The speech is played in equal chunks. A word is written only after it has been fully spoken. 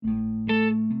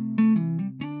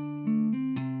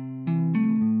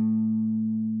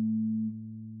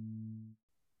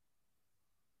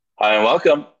Hi, and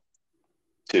welcome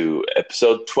to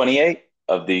episode 28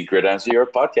 of the Gridirons of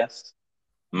Europe podcast.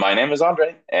 My name is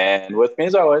Andre, and with me,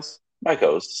 as always, my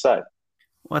co-host, Sai.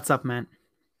 What's up, man?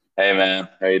 Hey, man,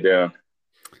 how you doing?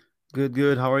 Good,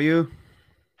 good. How are you?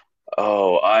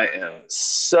 Oh, I am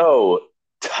so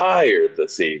tired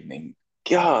this evening.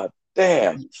 God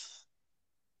damn. Y-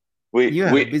 We You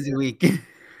had a we busy week.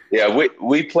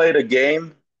 we played a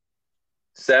game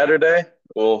Saturday.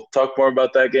 We'll talk more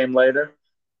about that game later.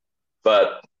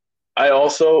 But I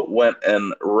also went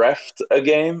and refed a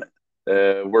game.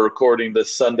 We're recording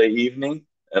this Sunday evening,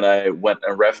 and I went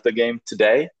and refed a game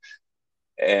today.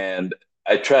 And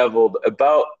I traveled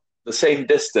about the same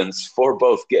distance for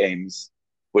both games,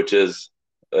 which is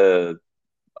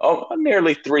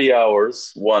nearly 3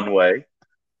 hours one way.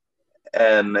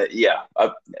 And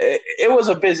it was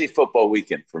a busy football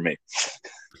weekend for me.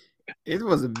 It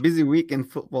was a busy week in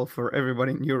football for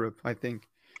everybody in Europe, I think.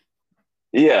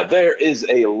 Yeah, there is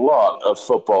a lot of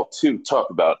football to talk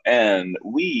about, and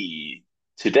we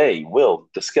today will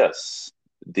discuss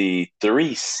the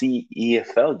three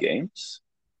CEFL games,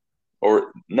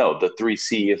 or no, the three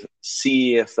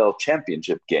CEFL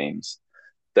championship games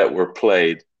that were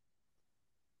played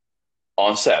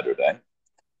on Saturday.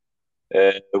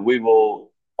 We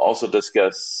will also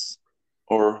discuss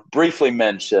or briefly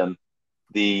mention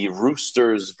the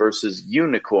Roosters versus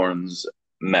Unicorns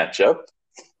matchup,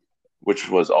 which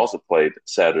was also played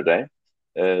Saturday.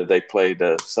 They played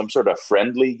some sort of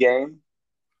friendly game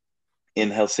in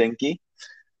Helsinki.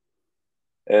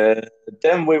 Uh,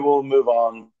 then we will move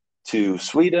on to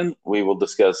Sweden. We will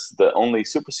discuss the only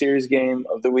Super Series game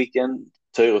of the weekend,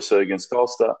 Tyresö against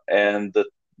Karlstad, and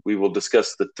we will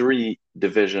discuss the three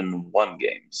Division One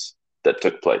games that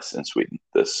took place in Sweden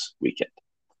this weekend.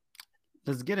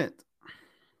 Let's get it.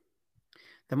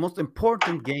 The most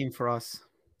important game for us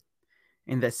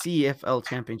in the CEFL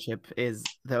Championship is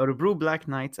the Örebro Black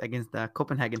Knights against the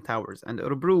Copenhagen Towers, and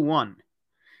Örebro won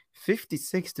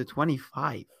 56 to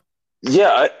 25.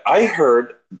 Yeah, I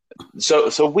heard.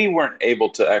 So we weren't able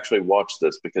to actually watch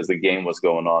this because the game was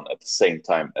going on at the same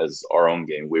time as our own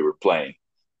game we were playing.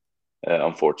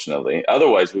 Unfortunately,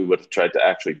 otherwise we would have tried to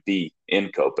actually be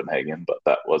in Copenhagen, but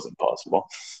that wasn't possible.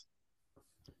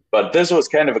 But this was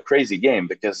kind of a crazy game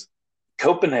because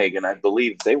Copenhagen, I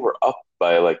believe, they were up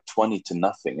by like 20 to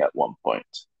nothing at one point,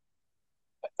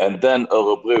 and then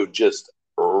Örebro just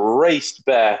raced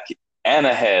back and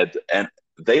ahead, and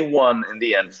they won in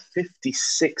the end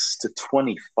 56 to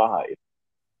 25.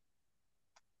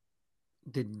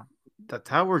 Did the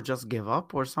tower just give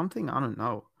up or something? I don't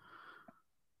know.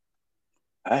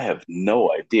 I have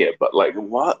no idea, but like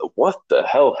what the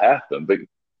hell happened?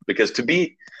 Because to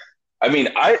be, I mean,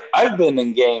 I've been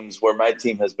in games where my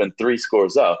team has been three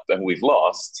scores up and we've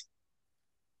lost,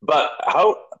 but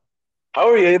how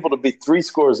are you able to be three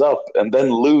scores up and then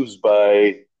lose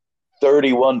by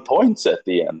 31 points at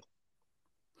the end?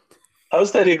 How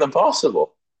is that even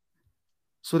possible?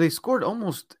 So they scored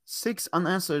almost six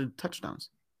unanswered touchdowns.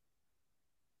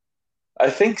 I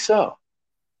think so.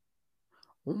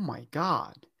 Oh my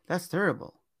God. That's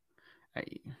terrible. I,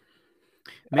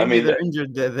 I Maybe mean, they're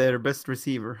injured their best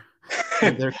receiver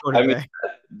and their I mean quarterback.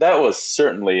 that was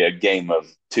certainly a game of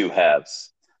two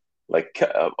halves. Like,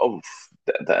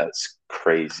 that's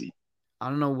crazy. I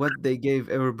don't know what they gave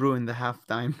Everbrew in the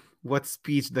halftime. What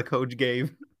speech the coach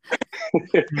gave.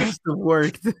 Must have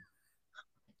worked.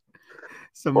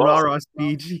 Some Well, rah-rah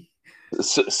speech.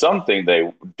 something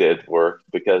they did work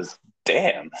because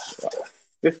damn,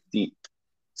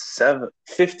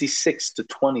 56 to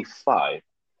 25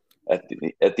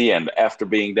 at the end after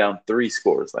being down three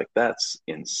scores. Like that's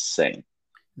insane.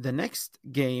 The next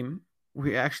game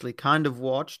we actually kind of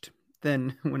watched.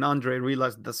 Then when Andre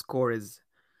realized the score is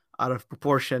out of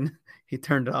proportion, he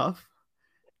turned it off.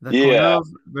 The Yeah, Conov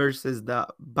versus the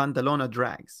Bandalona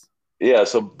Drags. yeah.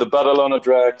 So the Badalona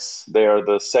Drax, they are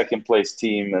the second place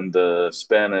team in the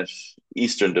Spanish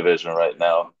Eastern Division right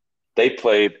now. They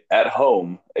played at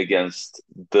home against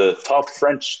the top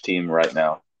French team right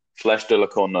now, Flash de la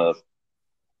Courneuve.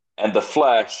 And the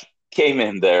Flash came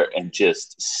in there and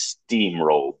just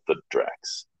steamrolled the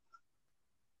Drax.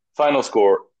 Final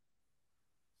score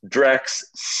Drax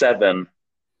 7,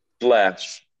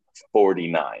 Flash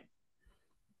 49.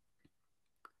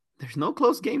 There's no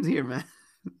close games here, man.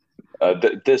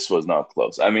 This was not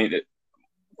close. I mean,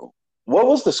 what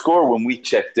was the score when we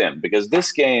checked in? Because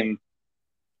this game,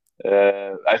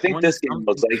 I think 20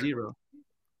 something to 0.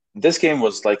 this game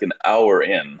was like an hour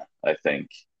in. I think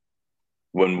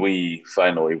when we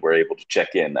finally were able to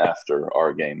check in after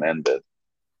our game ended,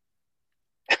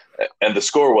 and the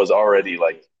score was already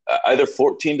like either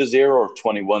 14-0 or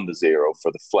 21-0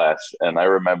 for the Flash. And I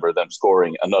remember them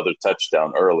scoring another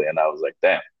touchdown early, and I was like,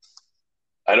 damn,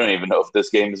 I don't even know if this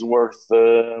game is worth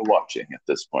watching at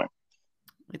this point.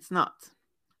 It's not.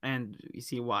 And you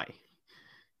see why.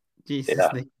 Jesus, Yeah.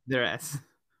 they their ass.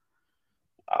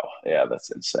 Wow. Yeah,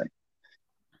 that's insane.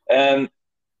 And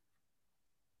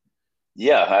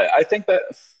yeah, I think that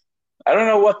I don't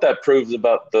know what that proves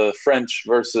about the French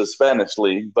versus Spanish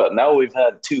league, but now we've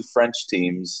had two French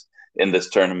teams in this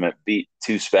tournament beat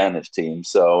two Spanish teams.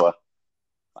 So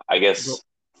I Go, guess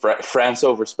France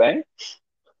over Spain.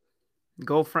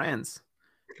 go France.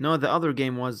 No, the other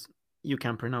game was you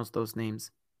can't pronounce those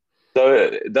names.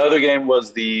 So the other game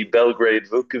was the Belgrade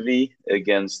Vukovi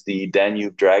against the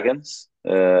Danube Dragons.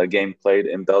 Game played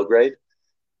in Belgrade,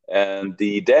 and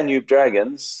the Danube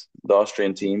Dragons, the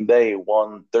Austrian team, they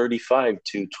won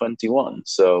 35-21.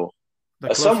 So The a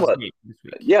closest somewhat, game this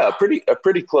week. yeah, a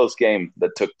pretty close game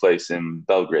that took place in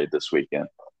Belgrade this weekend.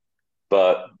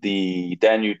 But the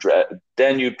Danube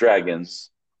Dragons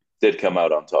did come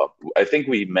out on top. I think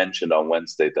we mentioned on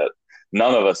Wednesday that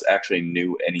none of us actually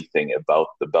knew anything about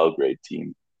the Belgrade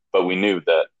team, but we knew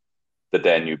that the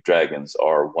Danube Dragons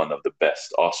are one of the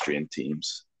best Austrian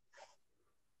teams.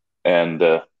 And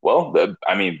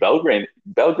I mean, Belgrade,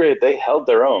 they held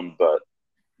their own, but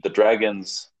the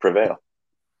Dragons prevail.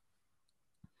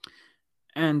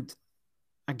 And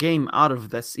a game out of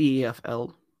the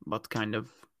CEFL, but kind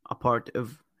of a part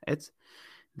of it.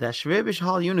 The Schwäbisch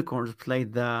Hall Unicorns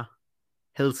played the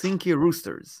Helsinki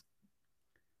Roosters.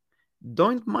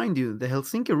 Don't mind you, the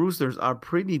Helsinki Roosters are a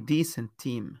pretty decent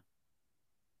team.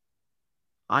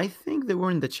 I think they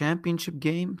were in the championship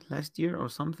game last year or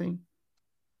something.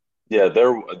 Yeah,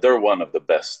 they're one of the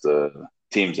best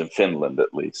teams in Finland,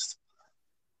 at least.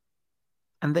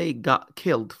 And they got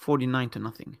killed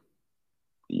 49-0.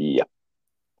 Yeah.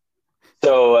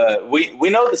 So we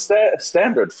know the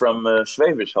standard from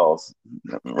Schwäbisch Halls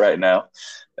right now.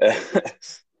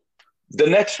 The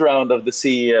next round of the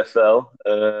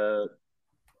CEFL,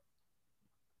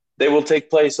 they will take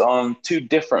place on 2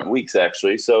 different weeks,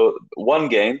 actually. So one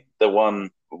game, the one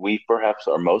we perhaps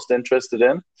are most interested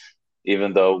in,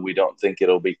 even though we don't think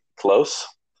it'll be close,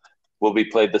 will be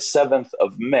played the 7th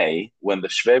of May when the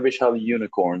Schwäbisch Hall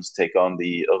Unicorns take on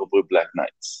the Örebro Black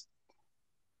Knights.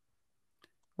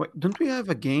 Wait, don't we have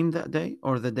a game that day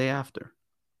or the day after?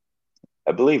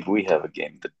 I believe we have a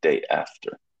game the day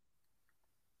after.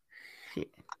 Yeah.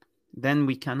 Then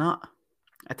we cannot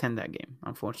attend that game,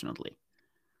 unfortunately.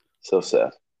 So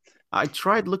sad. I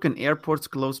tried looking airports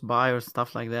close by or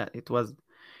stuff like that. It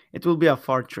will be a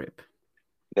far trip.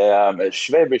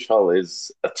 Schwäbisch Hall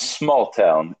is a small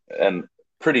town and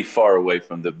pretty far away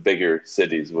from the bigger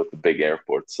cities with the big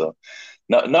airports. So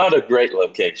not a great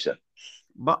location.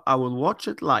 But I will watch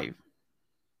it live.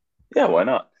 Yeah, why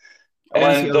not? I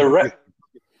want to see And the Örebro.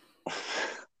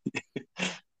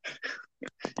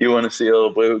 you want to see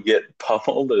Örebro get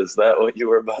pummeled? Is that what you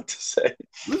were about to say?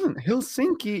 Listen,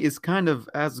 Helsinki is kind of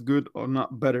as good or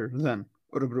not better than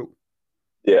Örebro.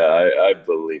 Yeah, I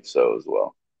believe so as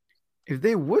well. If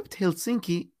they whipped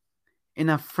Helsinki in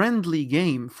a friendly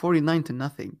game,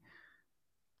 49-0,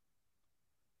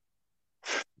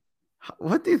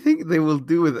 what do you think they will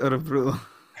do with Örebro?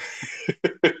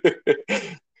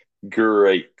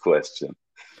 Great question.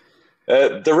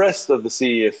 The rest of the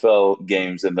CEFL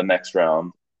games in the next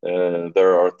round,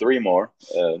 there are 3 more,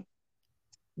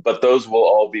 but those will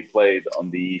all be played on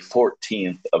the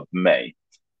 14th of May.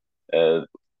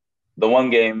 The one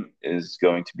game is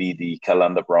going to be the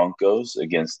Calanda Broncos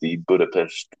against the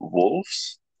Budapest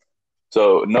Wolves.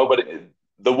 So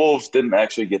the Wolves didn't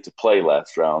actually get to play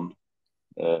last round.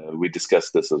 We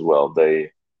discussed this as well.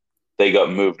 They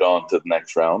got moved on to the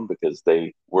next round because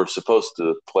they were supposed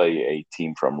to play a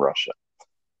team from Russia.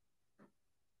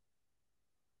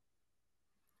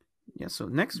 Yeah, so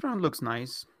next round looks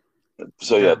nice.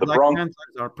 So The yeah, the Black Bron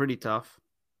Panthers are pretty tough.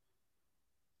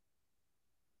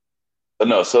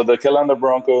 no, so the Calanda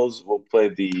Broncos will play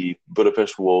the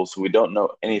Budapest Wolves. We don't know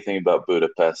anything about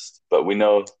Budapest, but we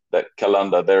know that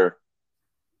Calanda, they're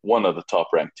one of the top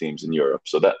ranked teams in Europe.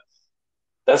 So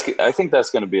I think that's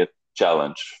going to be a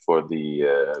challenge for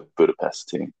the Budapest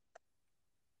team.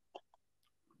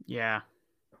 Yeah.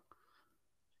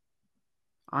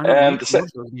 I know we And can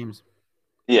watch those games.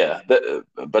 yeah,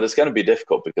 but it's going to be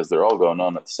difficult because they're all going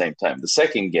on at the same time. The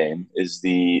second game is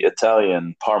the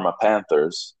Italian Parma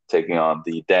Panthers taking on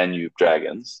the Danube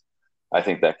Dragons. I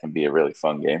think that can be a really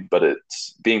fun game, but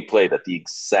it's being played at the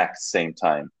exact same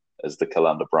time as the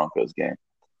Calanda Broncos game.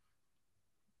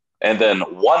 And then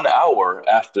 1 hour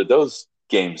after those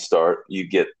games start, you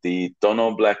get the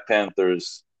Tonon Black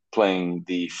Panthers playing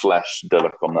the Flash de la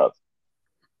Courneuve?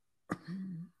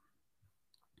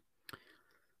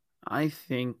 I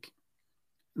think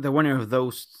the winner of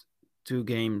those two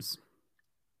games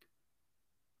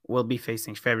will be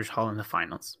facing Schwäbisch Hall in the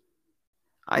finals.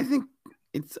 I think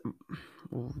it's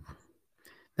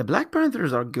the Black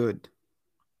Panthers are good.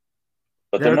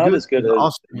 But they're not good as good in the as.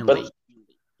 Austrian But league.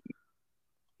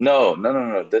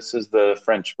 no. This is the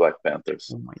French Black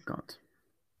Panthers. Oh my god,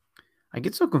 I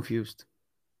get so confused.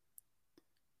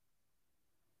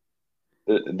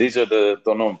 These are the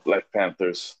Tonon Black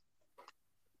Panthers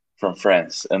from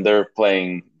France, and they're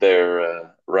playing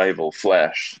their rival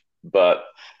Flash. But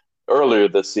earlier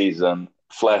this season,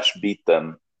 Flash beat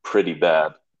them pretty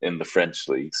bad in the French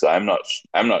league. So I'm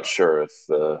not sure if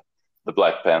the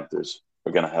Black Panthers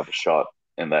are going to have a shot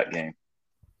in that game.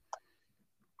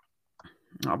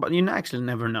 No, but you actually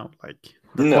never know. Like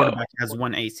the No. quarterback has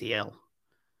one ACL.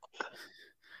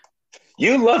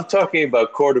 You love talking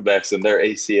about quarterbacks and their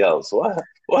ACLs.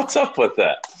 What's up with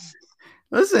that?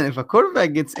 Listen, if a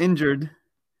quarterback gets injured,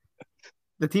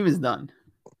 the team is done.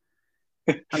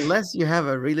 Unless you have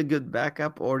a really good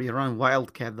backup or you run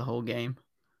Wildcat the whole game.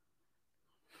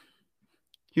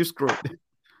 You're screwed.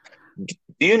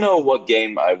 Do you know what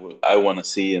game I want to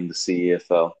see in the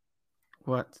CEFL?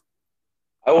 What?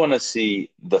 I want to see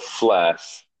the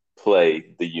Flash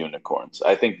play the Unicorns.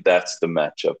 I think that's the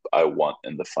matchup I want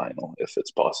in the final, if it's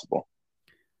possible.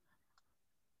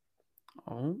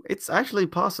 Oh, it's actually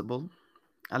possible.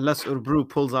 Unless Urbru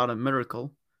pulls out a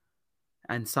miracle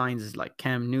and signs like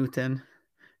Cam Newton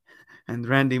and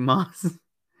Randy Moss.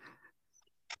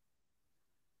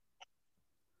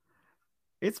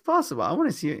 It's possible. I want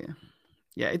to see it.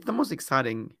 Yeah, it's the most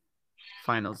exciting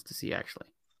finals to see, actually.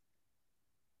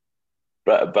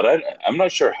 But I'm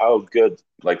not sure how good,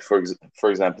 like for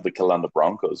example, the Calanda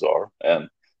Broncos are, and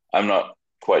I'm not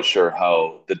quite sure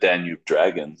how the Danube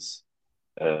Dragons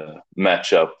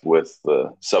match up with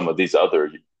some of these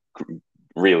other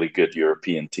really good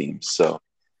European teams. So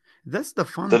that's the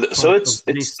fun so part of it's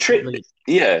this league.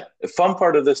 Yeah, the fun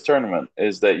part of this tournament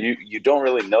is that you don't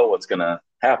really know what's going to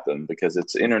happen because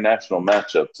it's international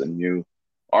matchups and you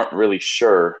aren't really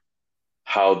sure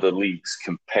how the leagues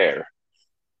compare.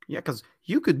 Yeah, because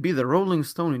you could be the Rolling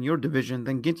Stone in your division,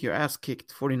 then get your ass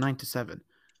kicked 49-7.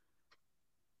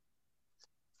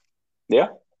 Yeah.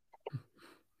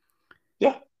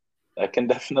 Yeah, that can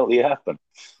definitely happen.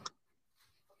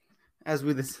 As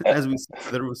we see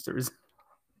with the Roosters.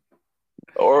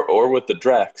 Or with the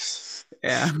Drax.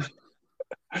 Yeah.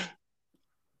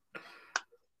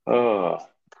 Oh.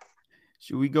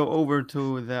 Should we go over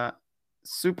to the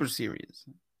Super Series?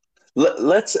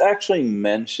 Let's actually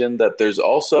mention that there's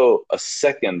also a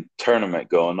second tournament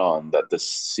going on that the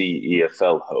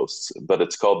CEFL hosts, but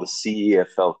it's called the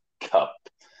CEFL Cup.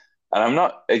 And I'm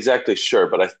not exactly sure,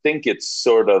 but I think it's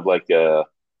sort of like a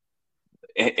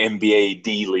NBA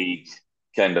D League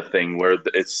kind of thing where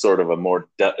it's sort of a more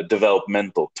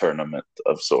developmental tournament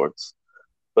of sorts.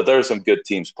 But there are some good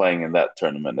teams playing in that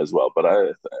tournament as well. But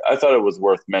I thought it was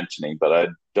worth mentioning, but I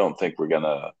don't think we're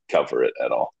gonna cover it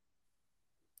at all.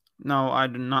 No, I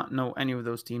do not know any of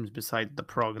those teams besides the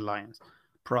Prague Lions.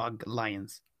 Prague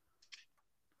Lions.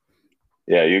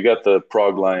 Yeah, you got the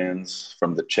Prague Lions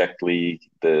from the Czech league,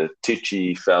 the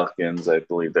Tichy Falcons, I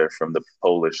believe they're from the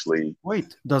Polish league.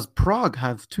 Wait, does Prague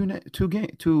have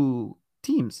two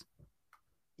teams?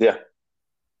 Yeah.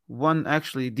 One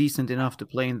actually decent enough to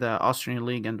play in the Austrian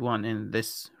league and one in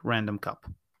this random cup.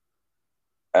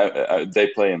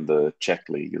 They play in the Czech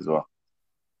league as well.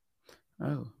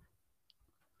 Oh.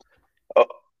 Oh,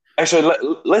 actually,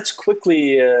 let's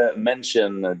quickly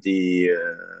mention the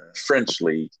French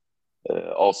league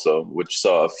also, which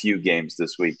saw a few games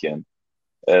this weekend.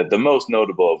 The most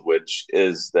notable of which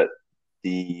is that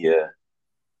the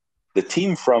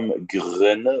team from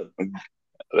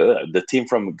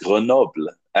Grenoble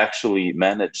actually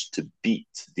managed to beat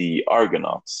the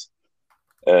Argonauts.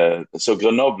 So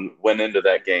Grenoble went into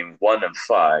that game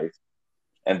 1-5,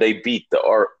 and they beat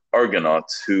the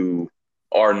Argonauts, who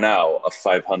are now a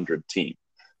 500 team.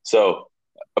 So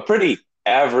a pretty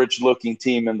average-looking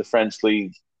team in the French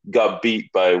league got beat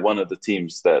by one of the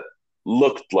teams that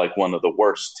looked like one of the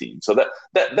worst teams. So that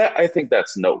I think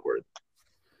that's noteworthy.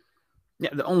 Yeah,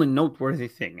 the only noteworthy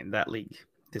thing in that league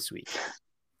this week.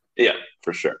 Yeah,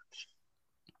 for sure.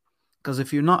 Because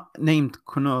if you're not named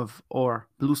Kunov or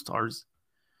Blue Stars,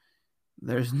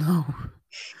 there's no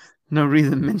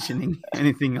reason mentioning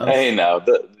anything else. Hey, now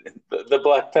the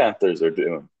Black Panthers are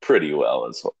doing pretty well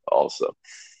as also.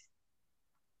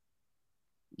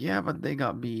 Yeah, but they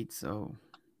got beat, so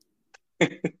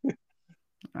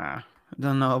I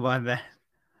don't know about that.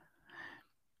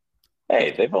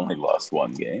 Hey, they've only lost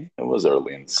one game. It was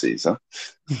early in the season.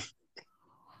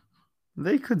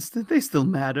 They still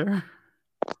matter.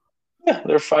 Yeah,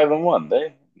 they're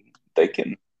 5-1. They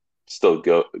can still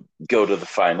go to the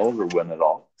finals or win it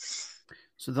all.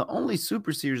 So the only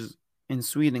Super Series in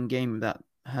Sweden game that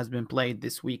has been played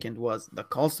this weekend was the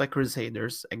Karlstad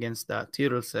Crusaders against the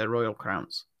Tyresö Royal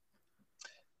Crowns.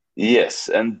 Yes,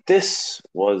 and this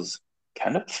was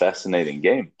kind of a fascinating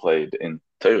game played in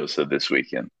Toyosa this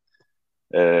weekend.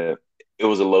 Uh, it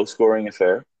was a low-scoring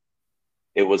affair.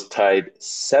 It was tied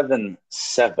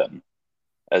 7-7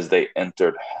 as they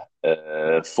entered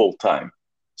full time.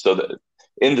 So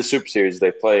in the Super Series,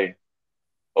 they play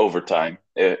overtime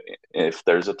if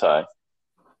there's a tie.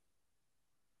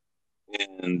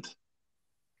 And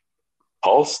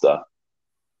Karlstad,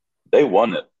 they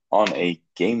won it on a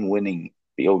game-winning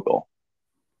field goal.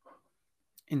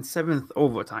 In seventh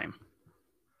overtime.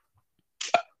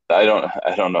 I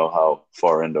don't know how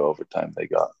far into overtime they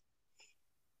got.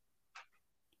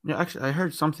 Yeah, actually, I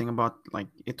heard something about like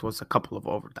it was a couple of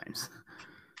overtimes.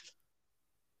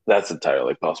 That's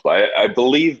entirely possible. I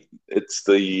believe it's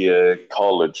the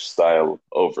college style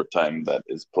overtime that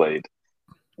is played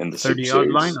in the Super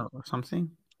 30-yard line Series. or something.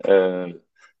 Uh,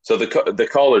 so the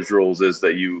college rules is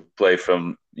that you play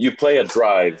a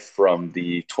drive from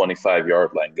the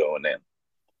 25-yard line going in.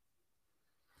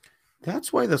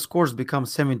 That's why the scores become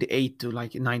 78 to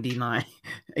like 99,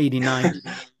 89.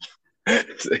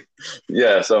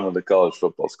 Yeah, some of the college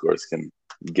football scores can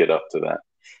get up to that.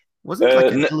 Wasn't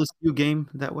like an LSU game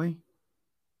that way?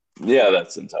 Yeah,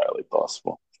 that's entirely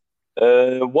possible.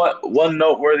 One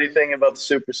noteworthy thing about the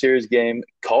Super Series game,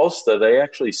 Karlstad, they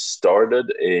actually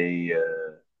started a.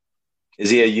 Is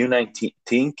he a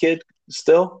U19 kid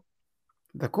still?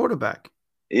 The quarterback.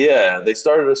 Yeah, they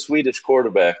started a Swedish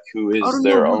quarterback who I is don't know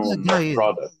their who that own guy is.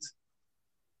 product.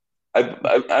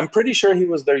 I'm pretty sure he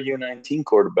was their U19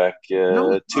 quarterback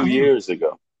No, it's two not him. years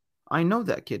ago. I know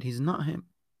that kid. He's not him.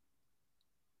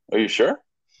 Are you sure?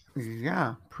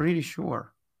 Yeah, pretty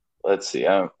sure. Let's see.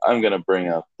 I'm gonna bring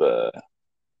up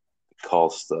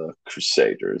Karlstad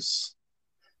Crusaders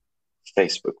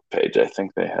Facebook page. I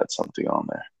think they had something on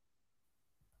there.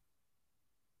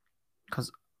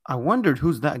 Because I wondered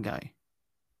who's that guy.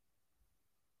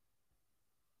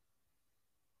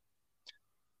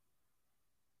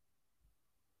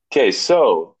 Okay,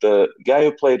 so the guy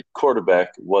who played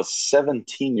quarterback was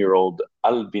 17-year-old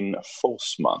Albin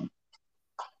Forsman.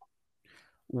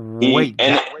 He Wait,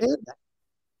 and that kid?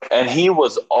 and he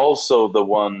was also the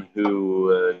one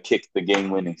who kicked the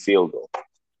game-winning field goal.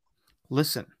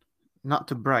 Listen, not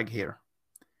to brag here.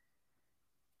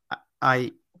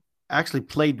 I actually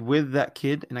played with that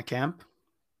kid in a camp,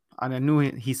 and I knew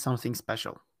he's something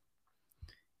special.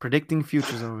 Predicting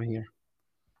futures over here.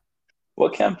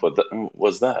 What camp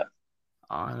was that?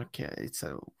 Okay, it's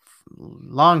a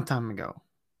long time ago.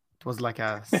 It was like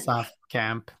a SAF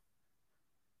camp.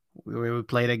 We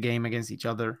played a game against each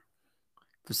other.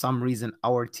 For some reason,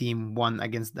 our team won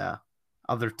against the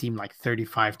other team like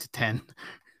 35-10.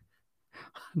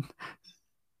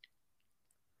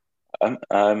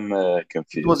 I'm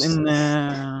It was confused. in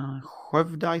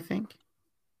Skövde, I think.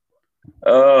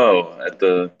 Oh, at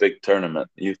the big tournament,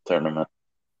 youth tournament.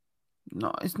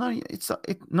 No, it's not.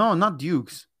 No, not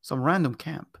Dukes. Some random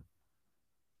camp.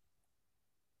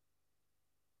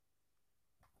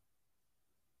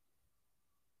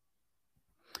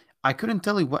 I couldn't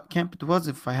tell you what camp it was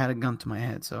if I had a gun to my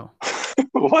head. So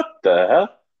What the hell?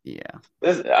 yeah,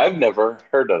 I've never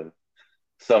heard of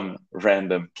some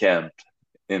random camp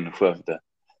in Skövde.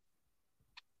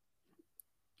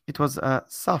 it was a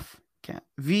SAF camp.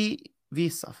 V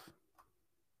SAF.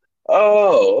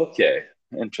 Oh, okay.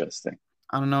 Interesting.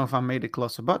 I don't know if I made it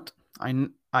closer, but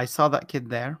I saw that kid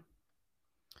there.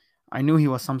 I knew he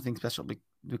was something special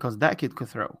because that kid could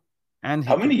throw, and he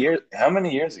could. How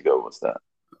many years ago was that?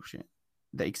 Oh shit!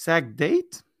 The exact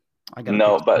date? I got a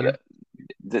No, picture here.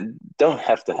 but don't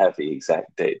have to have the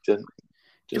exact date.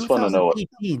 Just want to know what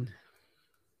 2018.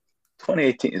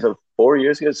 2018, so 4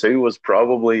 years ago. So he was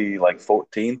probably like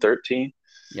 14, 13.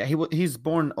 Yeah, he's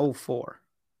born 04.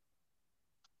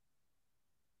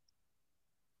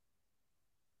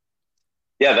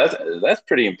 Yeah, that's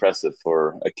pretty impressive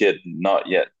for a kid not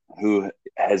yet who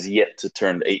has yet to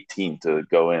turn 18 to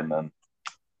go in and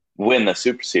win a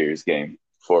Super Series game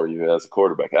for you as a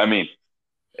quarterback. I mean,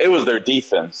 it was their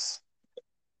defense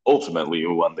ultimately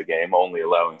who won the game, only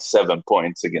allowing 7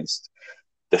 points against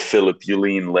the Philip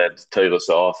Yulin led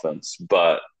Tyresö offense.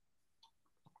 But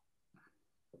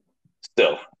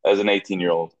still, as an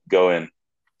 18-year-old, go in,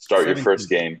 start your 17. first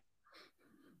game.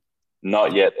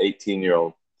 Not yet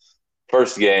 18-year-old,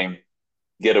 first game,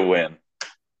 get a win.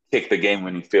 kick the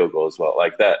game-winning field goal as well.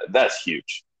 Like that's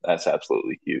huge. That's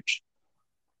absolutely huge.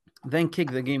 Then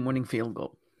kick the game-winning field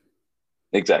goal.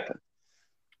 Exactly.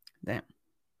 Damn.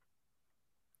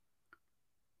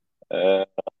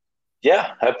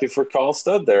 Yeah, happy for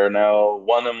Karlstad. They're now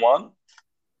 1-1.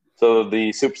 So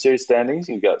the Super Series standings,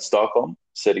 you've got Stockholm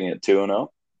sitting at 2-0.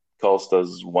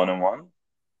 Karlstad's 1-1.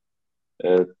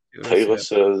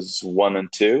 Tyresö's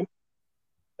 1-2.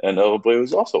 And Örebro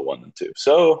is also 1-2.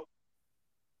 So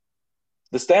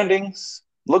the standings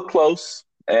look close.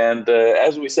 And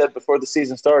as we said before the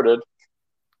season started,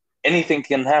 anything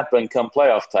can happen come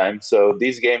playoff time. So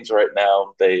these games right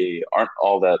now, they aren't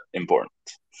all that important.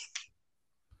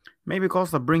 Maybe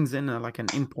Costa brings in like an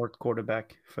import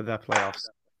quarterback for the playoffs.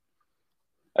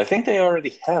 I think they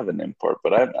already have an import,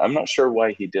 but I'm not sure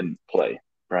why he didn't play.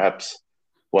 Perhaps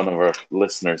one of our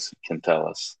listeners can tell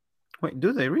us. Wait,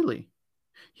 do they really?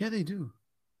 Yeah, they do.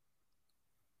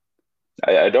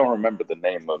 I don't remember the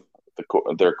name of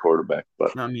their quarterback,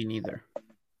 but Not me neither.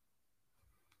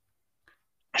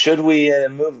 should we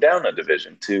move down a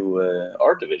division to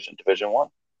our division, Division 1?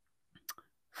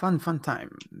 Fun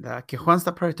time. The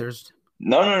Kristianstad Predators.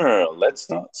 No. Let's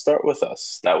not start with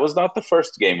us. That was not the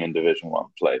first game in Division 1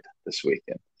 played this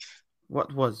weekend.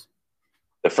 What was?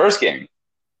 The first game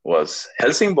was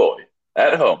Helsingborg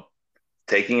at home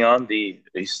taking on the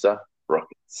Ystad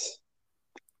Rockets.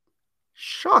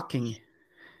 Shocking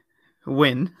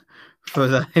win for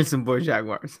the Helsingborg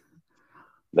Jaguars.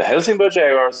 The Helsingborg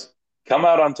Jaguars come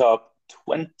out on top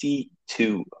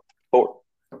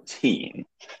 22-14.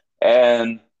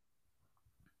 And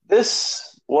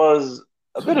this was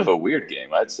a bit of a weird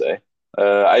game, I'd say.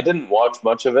 I didn't watch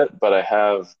much of it, but I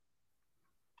have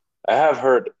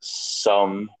heard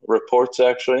some reports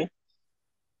actually.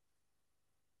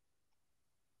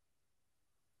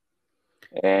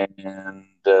 And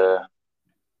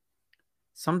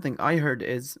something I heard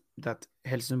is that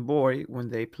Helsingborg, when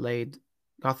they played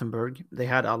Gothenburg, they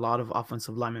had a lot of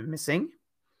offensive linemen missing.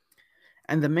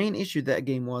 And the main issue that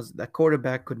game was the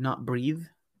quarterback could not breathe.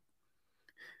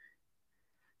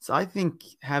 So I think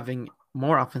having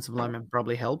more offensive linemen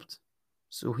probably helped.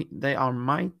 So they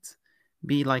might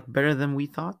be like better than we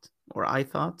thought, or I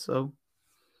thought. So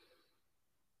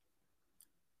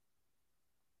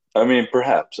I mean,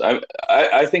 perhaps.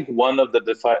 I think one of the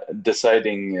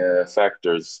deciding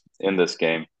factors in this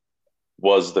game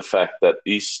was the fact that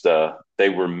Ystad, they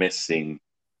were missing,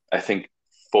 I think,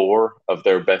 4 of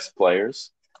their best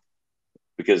players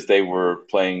because they were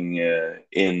playing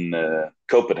in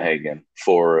Copenhagen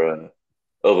for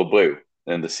Örebro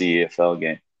in the CEFL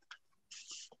game.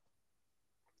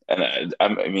 And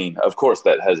I mean, of course,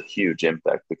 that has a huge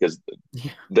impact because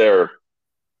the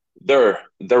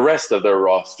rest of their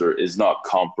roster is not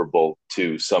comparable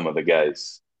to some of the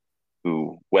guys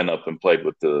who went up and played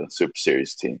with the Super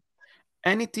Series team.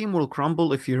 Any team will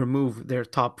crumble if you remove their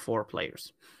top 4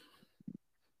 players.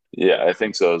 Yeah, I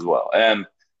think so as well. And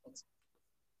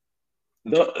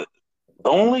the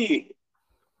only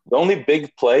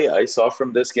big play I saw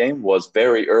from this game was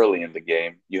very early in the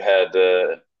game. You had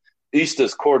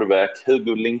Ystad's quarterback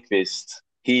Hugo Lindqvist.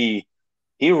 He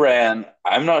ran.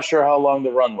 I'm not sure how long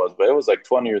the run was, but it was like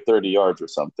 20 or 30 yards or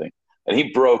something. And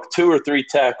he broke 2 or 3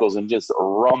 tackles and just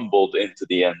rumbled into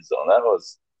the end zone. That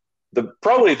was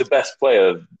probably the best play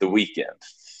of the weekend.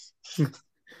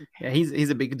 Yeah, he's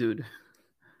a big dude.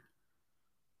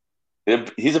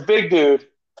 He's a big dude.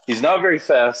 He's not very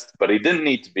fast, but he didn't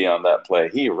need to be on that play.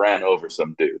 He ran over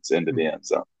some dudes into the end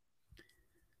zone.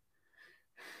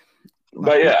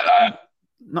 But yeah,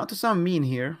 not to sound mean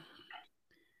here,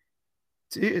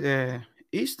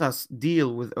 Ystad's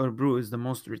deal with Örebro is the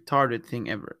most retarded thing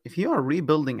ever. If you are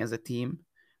rebuilding as a team,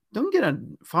 don't get a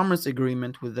farmers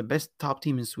agreement with the best top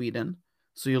team in Sweden,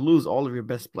 so you lose all of your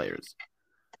best players.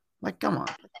 Like, come on.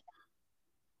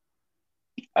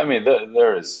 I mean,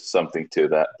 there is something to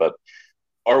that, but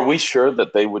are we sure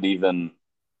that they would even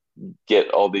get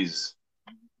all these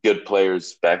good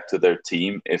players back to their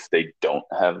team if they don't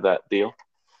have that deal?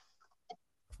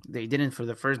 They didn't for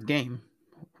the first game.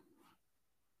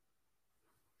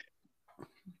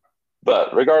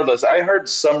 But regardless, I heard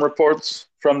some reports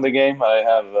from the game. I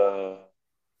have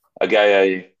a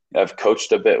guy I've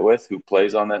coached a bit with who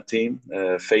plays on that team,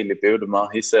 Filip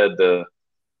Udema. He said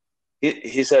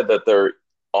he said that their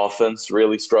offense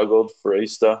really struggled for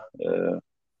Ystad.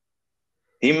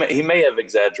 He may have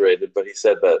exaggerated, but he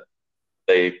said that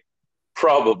they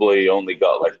probably only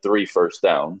got like 3 first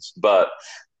downs. But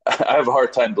I have a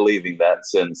hard time believing that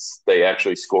since they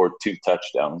actually scored 2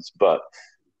 touchdowns. But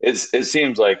it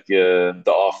seems like the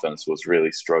offense was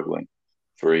really struggling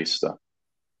for Ystad.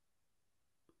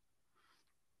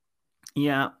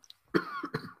 Yeah,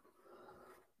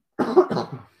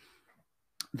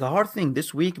 The hard thing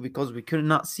this week, because we could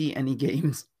not see any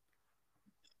games,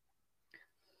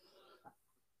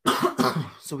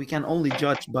 so we can only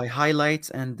judge by highlights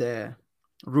and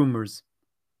rumors.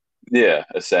 Yeah,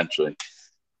 essentially.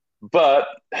 But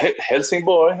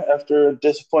Helsingborg, after a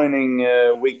disappointing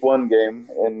week one game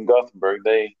in Gothenburg,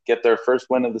 they get their first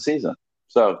win of the season.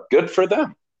 So good for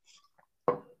them.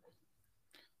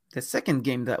 The second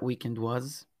game that weekend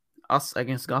was us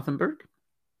against Gothenburg.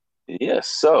 Yes,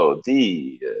 so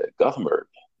the Gothenburg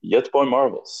Göteborg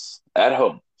Marvels at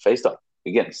home faced up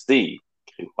against the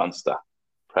Kristianstad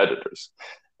Predators.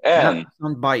 Not And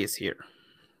some bias here.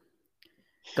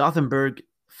 Gothenburg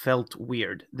felt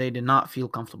weird. They did not feel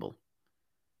comfortable.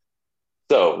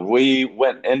 so we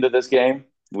went into this game.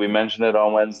 We mentioned it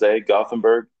on Wednesday.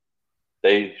 Gothenburg,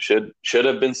 they should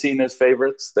have been seen as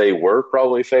favorites. They were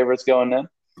probably favorites going in,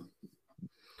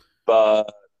 but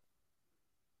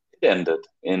it ended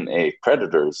in a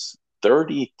Predators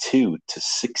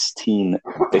 32-16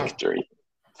 victory.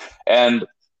 And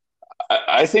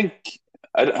I think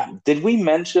did we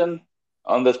mention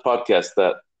on this podcast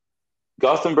that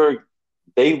Gothenburg,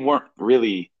 they weren't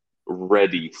really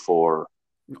ready for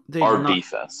They were our not.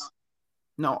 defense.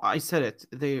 No, I said it.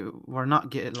 They were not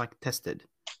get tested.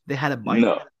 They had a bye week.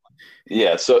 No,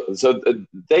 yeah. So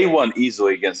they won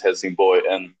easily against Helsingborg,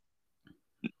 and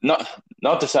not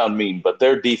to sound mean, but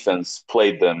their defense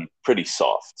played them pretty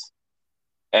soft,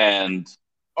 and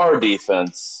our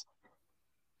defense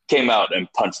came out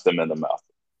and punched them in the mouth.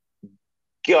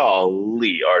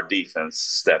 Golly, our defense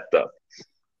stepped up.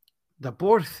 The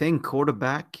poor thing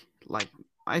quarterback, like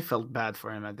I felt bad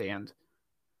for him at the end.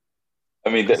 I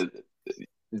mean,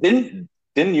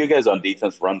 didn't you guys on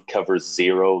defense run cover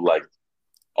zero like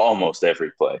almost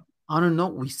every play? I don't know.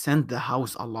 We sent the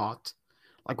house a lot.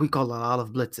 Like we call a lot of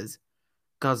blitzes.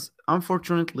 Because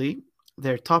unfortunately,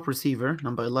 their top receiver,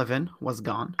 number 11, was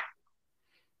gone.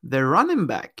 Their running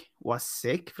back was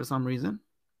sick for some reason.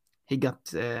 He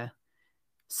got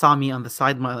Sami on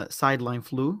the sideline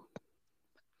flu.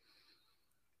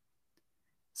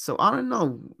 So I don't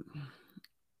know.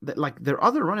 Like their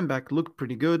other running back looked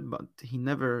pretty good, but he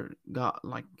never got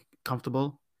like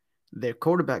comfortable. Their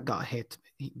quarterback got hit,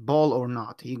 ball or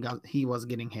not. He was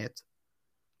getting hit.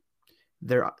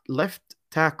 Their left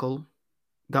tackle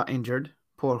got injured.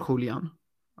 Poor Julian.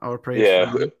 Our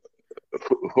prayers for Yeah, him.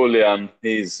 Julian,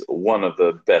 he's one of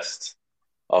the best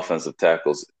offensive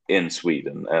tackles in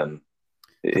Sweden, and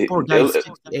The he, poor guy is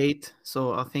 58,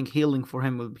 so I think healing for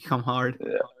him will become hard.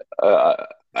 uh,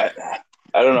 I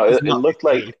I don't know. He's It not looked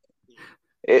like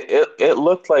 58. it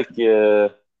looked like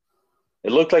it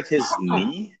looked like his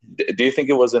knee. Do you think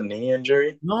it was a knee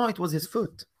injury? No, it was his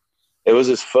foot. It was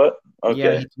his foot. Yeah,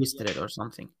 Okay, he twisted it or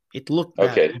something. It looked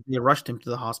bad. okay. They rushed him to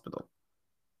the hospital.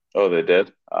 Oh, they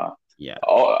did. Yeah.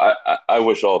 I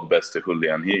wish all the best to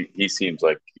Julian. He seems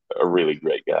like a really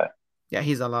great guy. Yeah,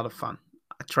 he's a lot of fun.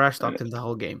 I trash And talked him the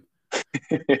whole game.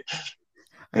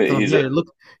 I told him, he's yeah, a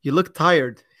you look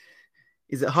tired.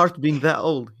 Is it hard being that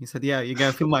old? He said, yeah, you're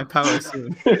gonna feel my power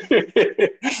soon.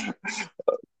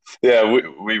 yeah.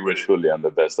 We wish Julian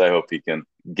the best. I hope he can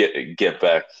get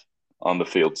back on the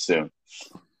field soon.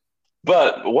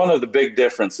 But one of the big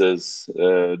differences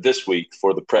this week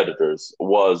for the Predators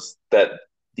was that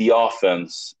the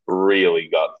offense really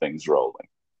got things rolling.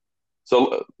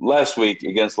 So last week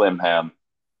against Limham,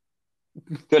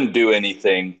 couldn't do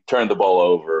anything, turned the ball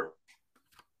over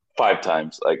 5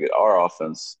 times. Like our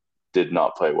offense did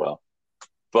not play well.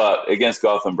 But against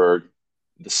Gothenburg,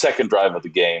 the second drive of the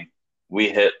game, we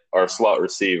hit our slot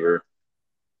receiver,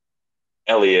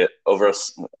 Elliott,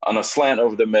 on a slant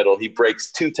over the middle. He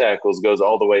breaks 2 tackles, goes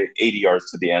all the way 80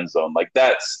 yards to the end zone. Like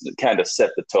that's kind of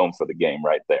set the tone for the game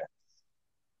right there.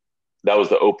 That was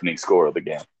the opening score of the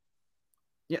game.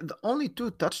 Yeah, the only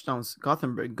 2 touchdowns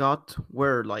Gothenburg got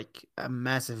were like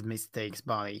massive mistakes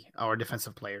by our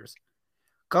defensive players.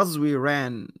 Because we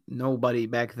ran nobody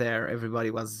back there,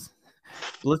 everybody was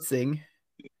blitzing.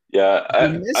 Yeah,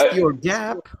 If we missed your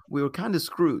gap, we were kind of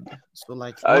screwed. So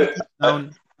like one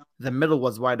touchdown, the middle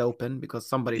was wide open because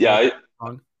somebody did it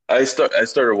wrong. I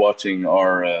started watching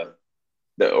or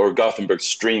Gothenburg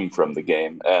stream from the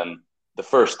game, and the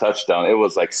first touchdown, it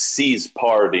was like seas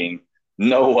parting,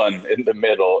 no one in the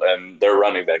middle, and their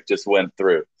running back just went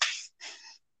through.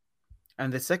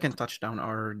 And the second touchdown,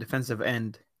 our defensive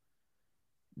end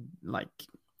like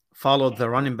followed the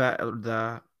running back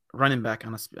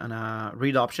on a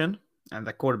read option, and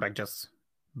the quarterback just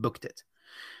booked it.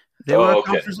 They were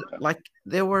Okay. like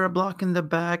they were a block in the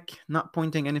back, not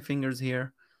pointing any fingers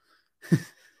here.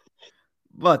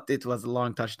 But it was a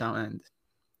long touchdown, and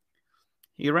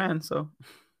He ran, so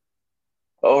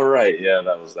Oh, right. Yeah,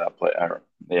 that was that play.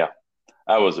 Yeah,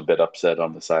 I was a bit upset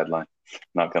on the sideline.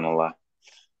 Not gonna lie.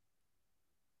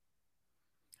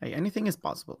 hey, anything is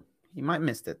possible. He might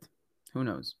missed it. Who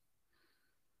knows?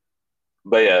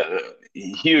 But yeah,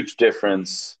 huge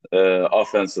difference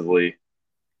offensively.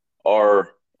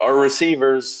 Our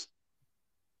receivers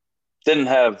didn't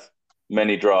have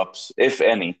many drops, if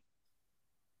any.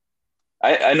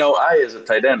 I know I, as a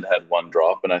tight end, had one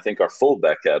drop, and I think our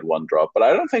fullback had one drop, but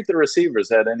I don't think the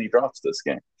receivers had any drops this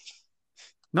game.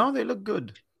 No, they look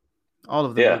good. All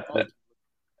of them Yeah, look good.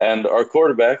 and our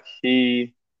quarterback,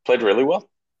 he played really well.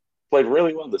 Played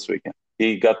really well this weekend.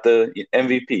 He got the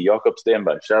MVP, Jakob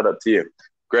Stenberg. Shout out to you.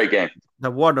 Great game.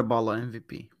 The water bottle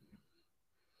MVP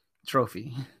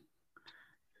trophy.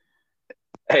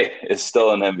 Hey, it's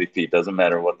still an MVP. Doesn't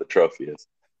matter what the trophy is.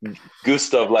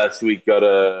 Gustav last week got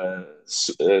a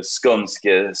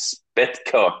skånska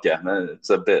spettkaka. It's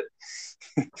a bit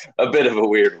of a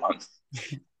weird one.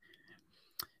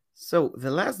 So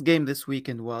the last game this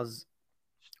weekend was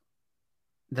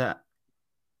the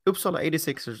Uppsala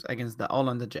 86ers against the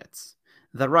Arlanda Jets.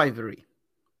 The rivalry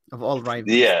of all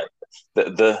rivalries. Yeah,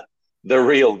 the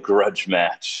real grudge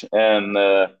match, and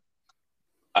I,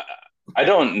 I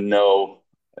don't know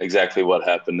exactly what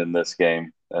happened in this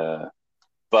game, but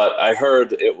I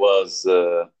heard it was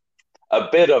a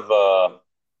bit of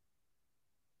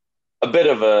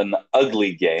an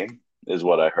ugly game, is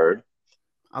what I heard,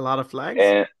 A lot of flags.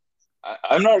 and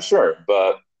I'm not sure,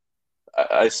 but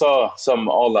I saw some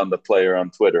Arlanda player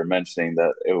on Twitter mentioning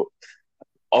that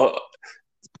all,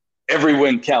 every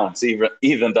win counts, even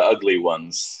the ugly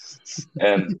ones.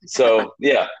 And so,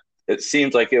 yeah, it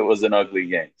seems like it was an ugly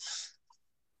game.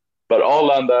 But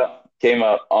Arlanda came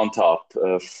out on top,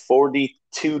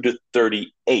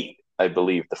 42-38, I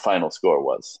believe the final score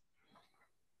was.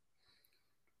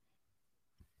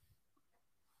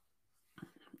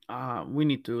 We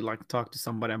need to talk to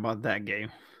somebody about that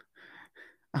game.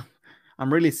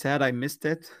 I'm really sad I missed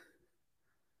it.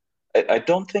 I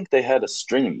don't think they had a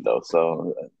stream though,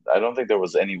 so I don't think there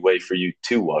was any way for you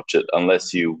to watch it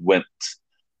unless you went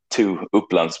to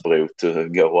Upplandsbro to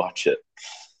go watch it.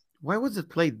 Why was it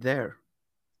played there?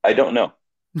 I don't know.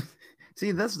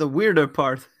 See, that's the weirder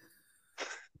part.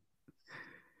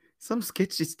 Some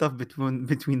sketchy stuff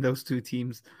between those two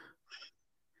teams.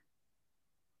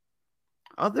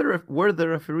 Were the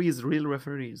referees real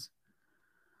referees?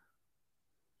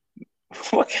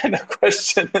 What kind of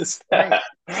question is that?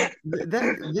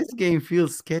 This game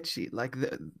feels sketchy. Like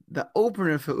the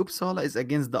opener for Uppsala is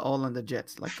against the All and the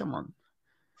Jets. Like, come on,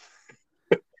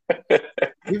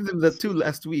 give them the two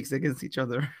last weeks against each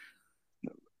other.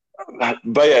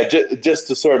 But yeah, just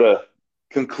to sort of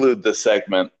conclude the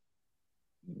segment,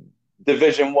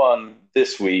 Division One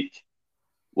this week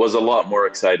was a lot more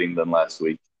exciting than last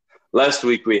week. Last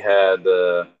week we had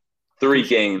three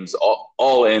games,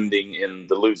 all ending in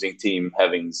the losing team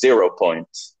having 0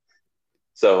 points.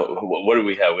 So what do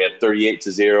we have? We had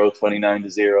 38-0,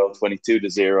 29-0,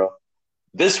 22-0.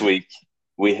 This week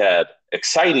we had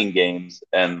exciting games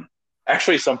and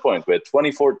actually some points. We had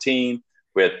 2014,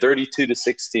 we had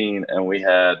 32-16, and we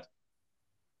had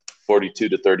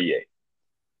 42-38.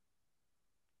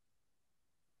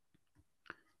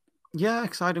 Yeah,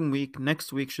 exciting week.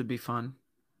 Next week should be fun.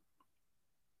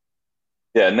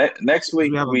 Yeah, next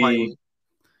week we have a bye week.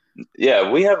 Yeah,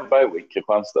 we have a bye week,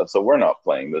 Kristianstad, so we're not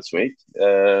playing this week.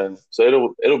 So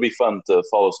it'll be fun to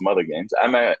follow some other games.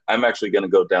 I'm actually going to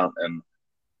go down and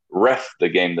ref the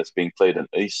game that's being played in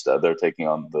Ystad. They're taking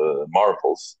on the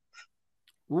Marbles.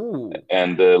 Ooh.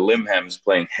 And Limham's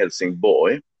playing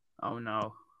Helsingborg. Oh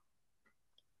no.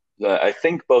 I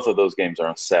think both of those games are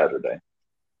on Saturday,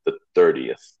 the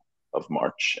 30th of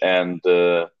March, and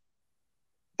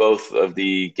both of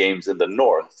the games in the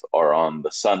north are on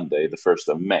the Sunday, the 1st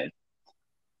of May.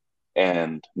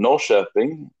 And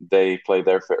Norrköping, they play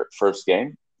their first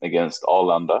game against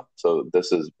Arlanda. So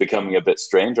this is becoming a bit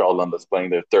strange. Arlanda's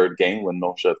playing their third game when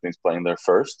Norrköping's playing their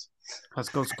first. Has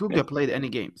Karlskoga played any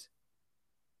games?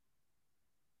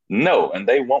 No, and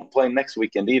they won't play next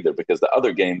weekend either because the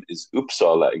other game is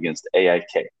Uppsala against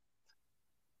AIK.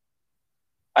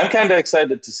 I'm kind of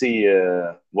excited to see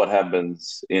what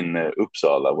happens in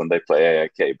Uppsala when they play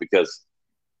AIK because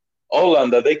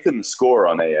Arlanda, they couldn't score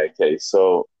on AIK.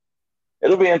 So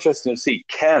it'll be interesting to see,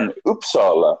 can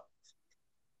Uppsala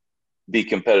be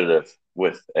competitive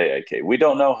with AIK? We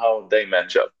don't know how they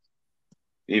match up.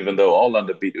 Even though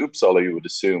Arlanda beat Uppsala, you would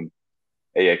assume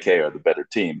AIK are the better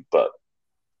team, but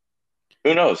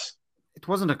who knows? It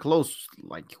wasn't a close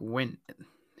win.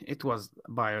 It was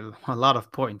by a lot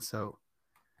of points. So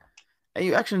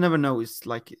you actually never know. It's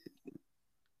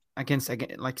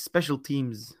again, like special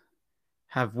teams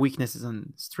have weaknesses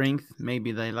and strength.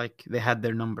 Maybe they had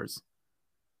their numbers.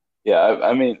 Yeah,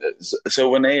 I mean, so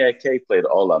when AIK played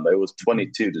Holland, it was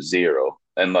 22-0,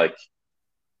 and like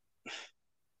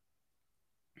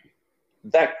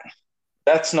that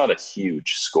that's not a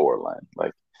huge score line.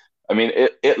 Like, I mean,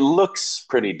 it looks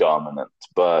pretty dominant,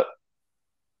 but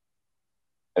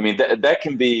I mean that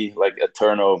can be like a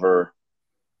turnover,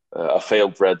 a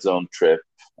failed red zone trip.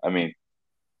 I mean,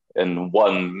 and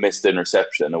one missed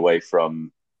interception away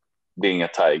from being a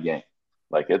tie game.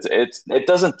 Like it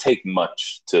doesn't take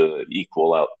much to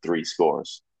equal out three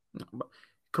scores. But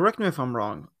correct me if I'm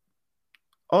wrong.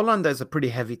 Holland is a pretty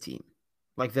heavy team.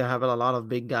 Like they have a lot of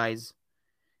big guys.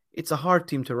 It's a hard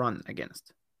team to run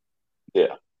against.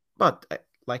 Yeah. But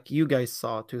like you guys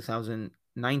saw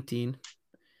 2019,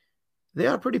 they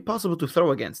are pretty possible to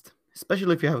throw against,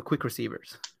 especially if you have quick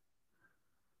receivers.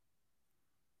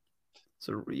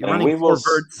 So you're And running we will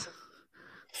four birds,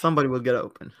 somebody will get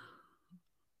open.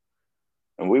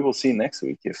 and we will see next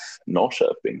week if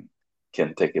Norrköping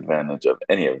can take advantage of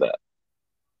any of that.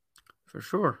 For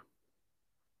sure.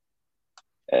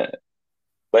 Uh,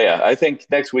 but yeah, I think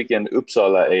next weekend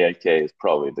Uppsala AIK is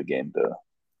probably the game to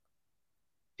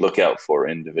look out for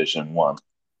in Division One.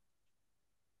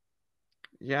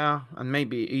 Yeah, and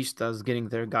maybe Ishta's getting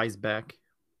their guys back.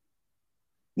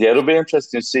 Yeah, it'll be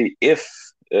interesting to see if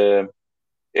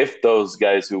those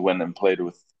guys who went and played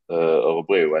with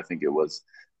Örebro, I think it was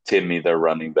Timmy, their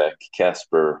running back,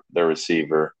 Casper, their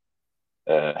receiver,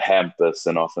 Hampus,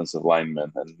 an offensive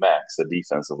lineman, and Max, a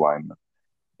defensive lineman.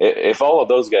 If all of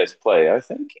those guys play, I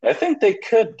think they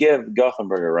could give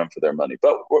Gothenburg a run for their money.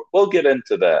 But we'll get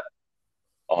into that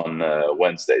on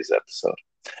Wednesday's episode.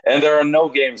 And there are no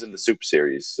games in the Super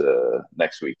Series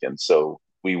next weekend, so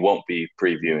we won't be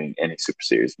previewing any Super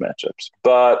Series matchups.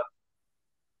 But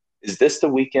is this the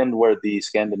weekend where the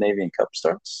Scandinavian Cup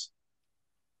starts?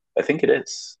 I think it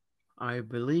is. I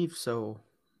believe so.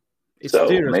 It's So Tyresö,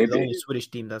 the only maybe, Swedish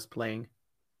team that's playing.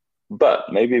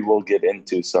 but maybe we'll get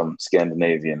into some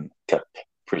Scandinavian Cup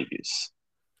previews.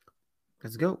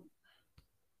 Let's go.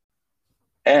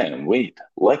 And we'd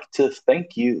like to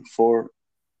thank you for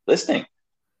listening.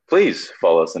 Please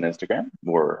follow us on Instagram.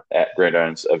 We're at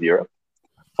Gridirons of Europe.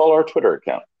 Follow our Twitter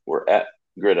account. We're at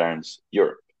Gridirons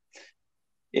Europe.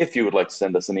 If you would like to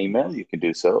send us an email, you can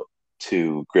do so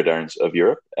to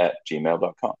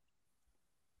gridironsofeurope@gmail.com.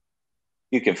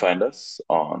 You can find us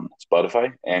on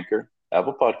Spotify, Anchor,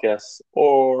 Apple Podcasts,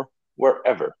 or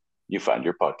wherever you find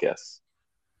your podcasts.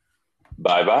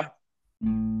 Bye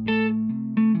bye.